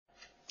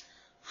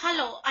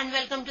Hello and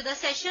welcome to the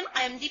session.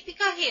 I am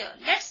Deepika here.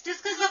 Let's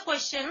discuss the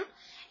question.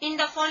 In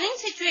the following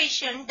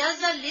situation, does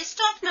the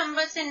list of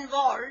numbers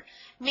involved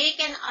make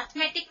an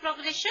arithmetic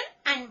progression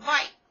and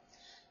why?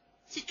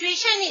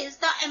 Situation is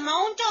the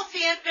amount of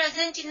air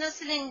present in a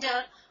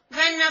cylinder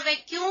when a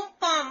vacuum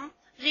pump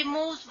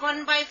removes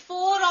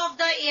 1/4 of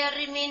the air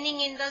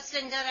remaining in the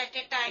cylinder at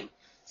a time.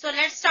 So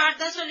let's start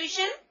the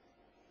solution.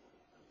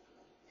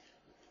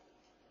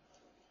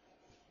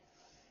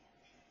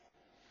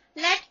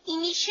 Let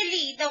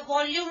initially the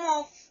volume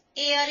of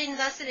air in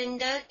the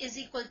cylinder is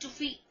equal to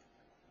V.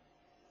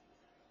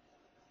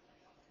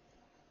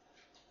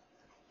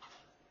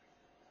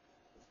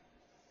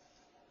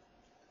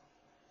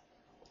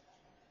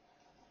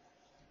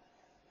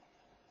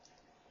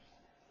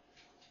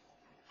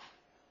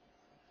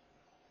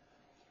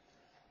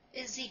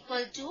 Is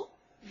equal to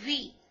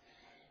V.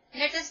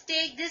 Let us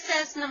take this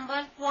as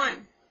number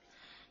 1.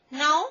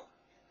 Now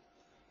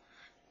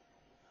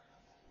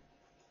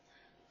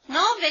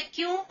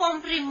vacuum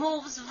pump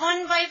removes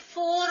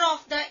 1/4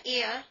 of the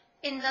air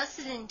in the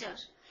cylinder.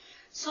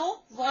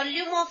 So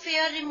volume of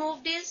air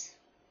removed is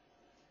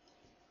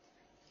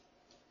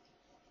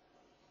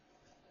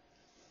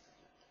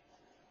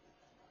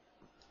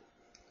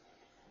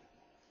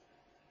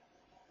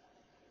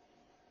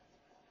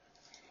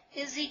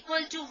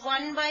equal to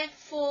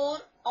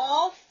 1/4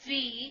 of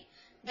V,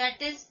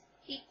 that is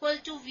equal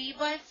to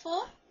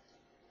V/4.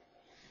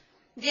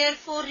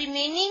 Therefore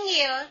remaining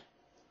air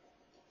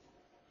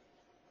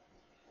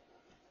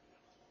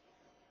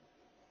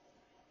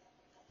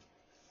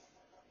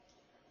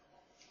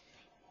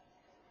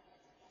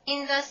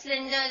in the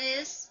cylinder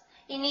is,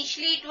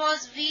 initially it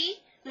was V,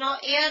 now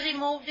air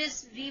removed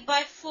is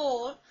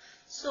V/4.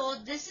 So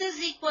this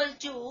is equal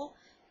to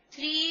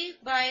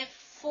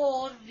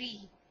 3/4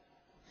 V.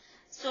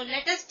 So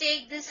let us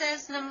take this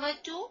as number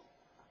 2.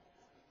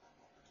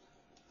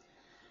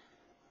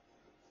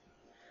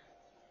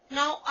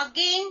 Now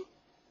again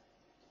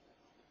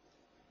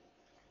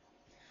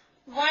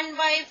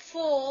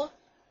 1/4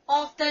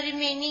 of the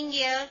remaining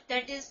air,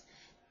 that is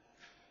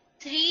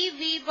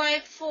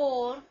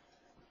 3V/4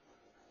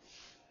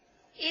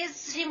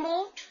 is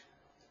removed.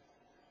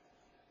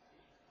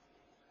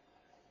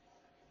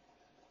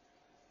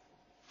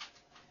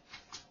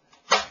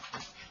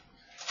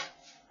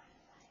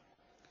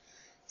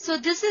 So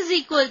this is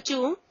equal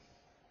to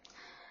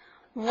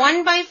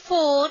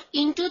 1/4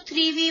 into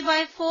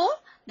 3V/4,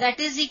 that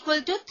is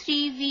equal to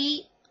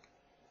 3V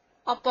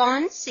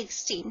upon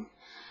 16.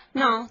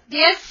 Now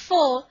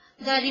therefore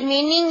the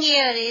remaining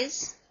air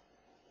is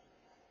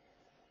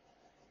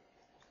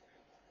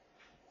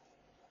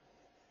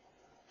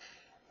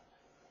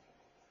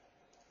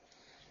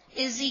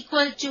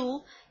equal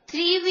to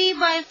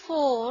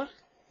 3V/4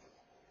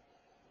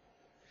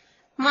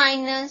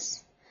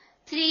 minus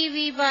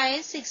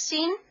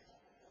 3V/16.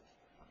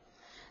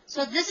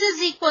 So this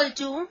is equal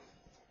to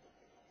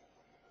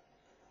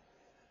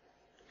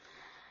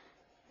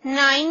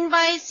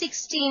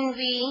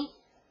 9/16V,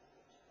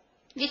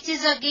 which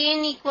is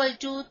again equal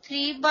to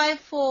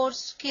 3/4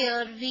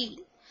 square V.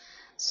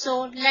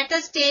 So let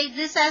us take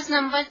this as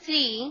number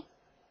 3.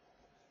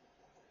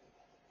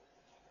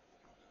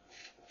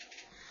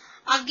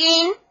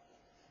 Again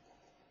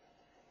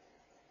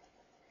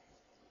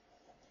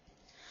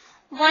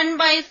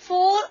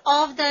 1/4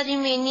 of the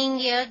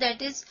remaining air,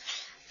 that is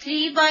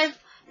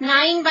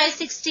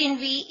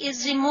 9/16V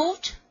is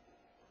removed.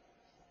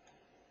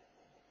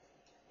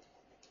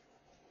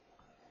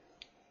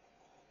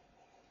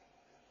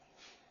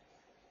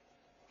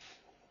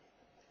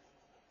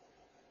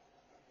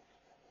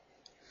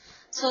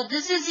 So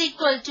this is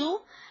equal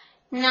to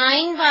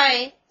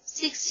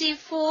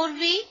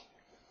 9/64V.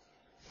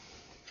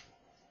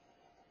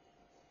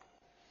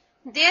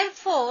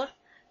 Therefore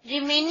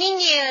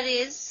remaining air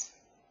is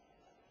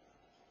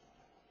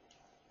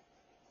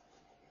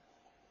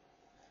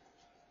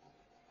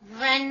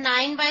when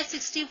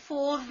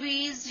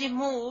 9/64V is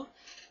removed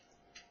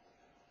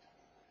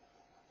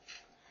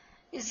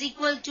is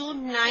equal to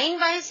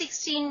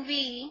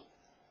 9/16V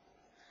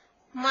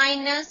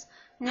minus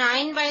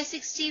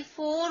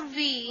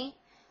 9/64V,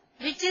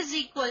 which is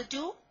equal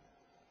to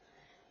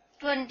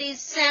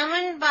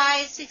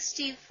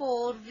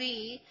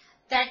 27/64V,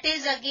 that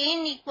is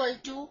again equal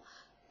to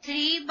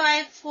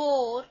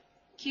 3/4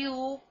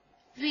 cube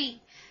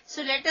V.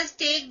 So let us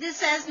take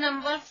this as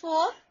number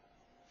 4.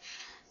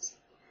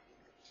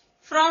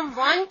 From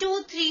 1,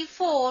 2, 3,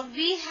 4,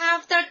 we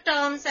have the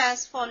terms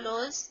as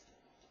follows.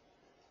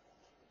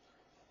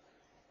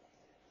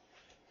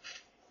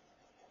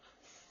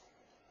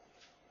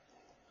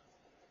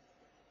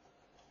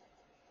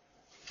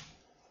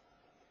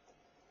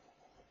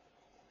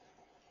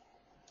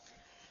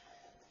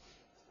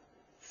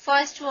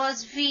 First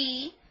was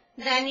V,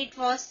 then it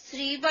was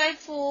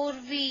 3/4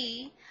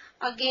 V,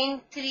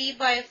 again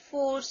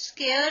 3/4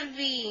 square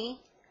V,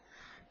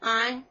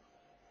 and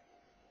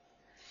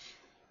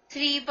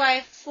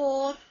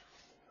 3/4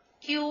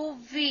 cube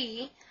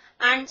V,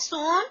 and so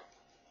on.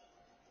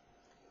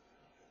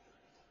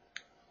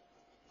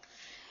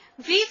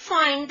 We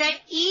find that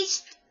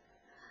each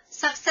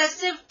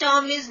successive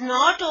term is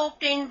not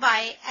obtained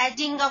by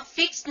adding a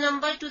fixed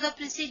number to the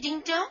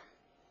preceding term.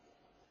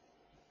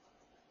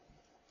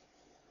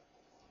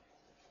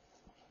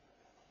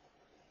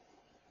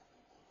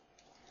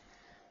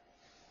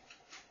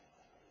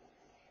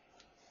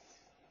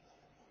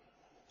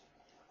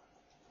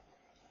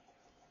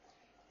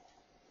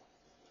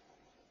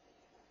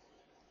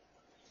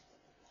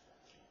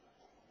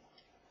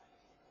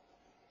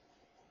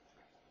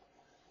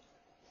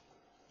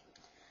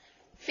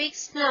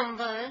 Fixed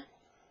number,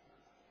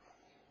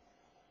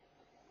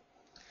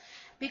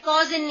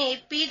 because in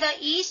AP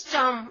each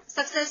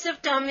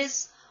successive term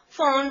is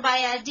found by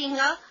adding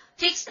a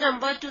fixed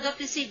number to the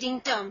preceding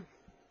term.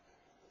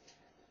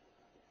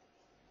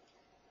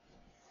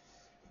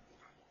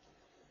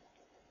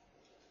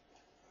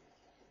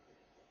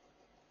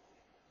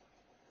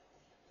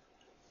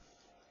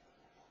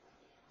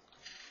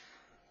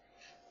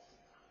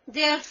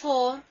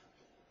 Therefore,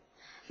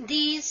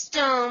 these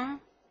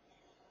term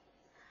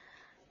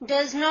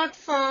does not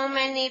form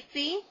an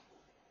AP.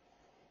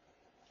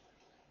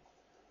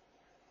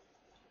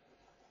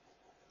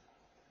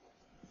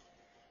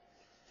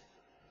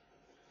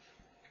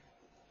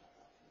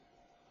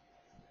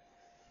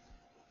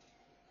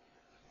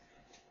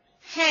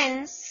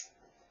 Hence,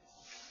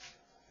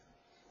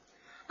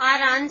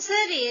 our answer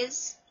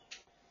is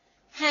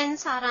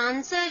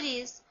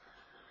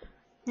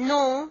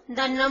no,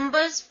 the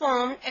numbers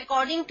formed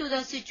according to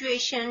the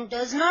situation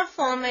does not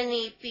form an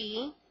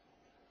AP,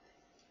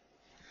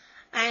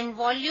 and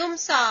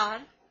volumes are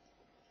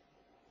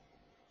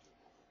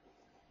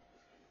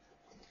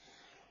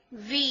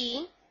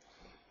V,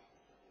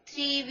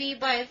 3V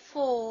by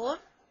 4,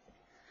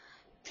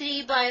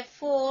 3 by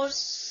 4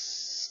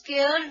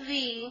 square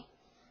V.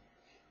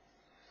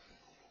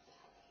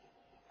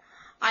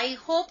 I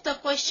hope the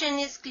question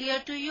is clear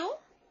to you.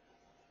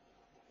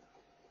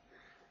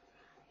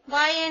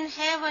 Bye and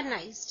have a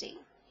nice day.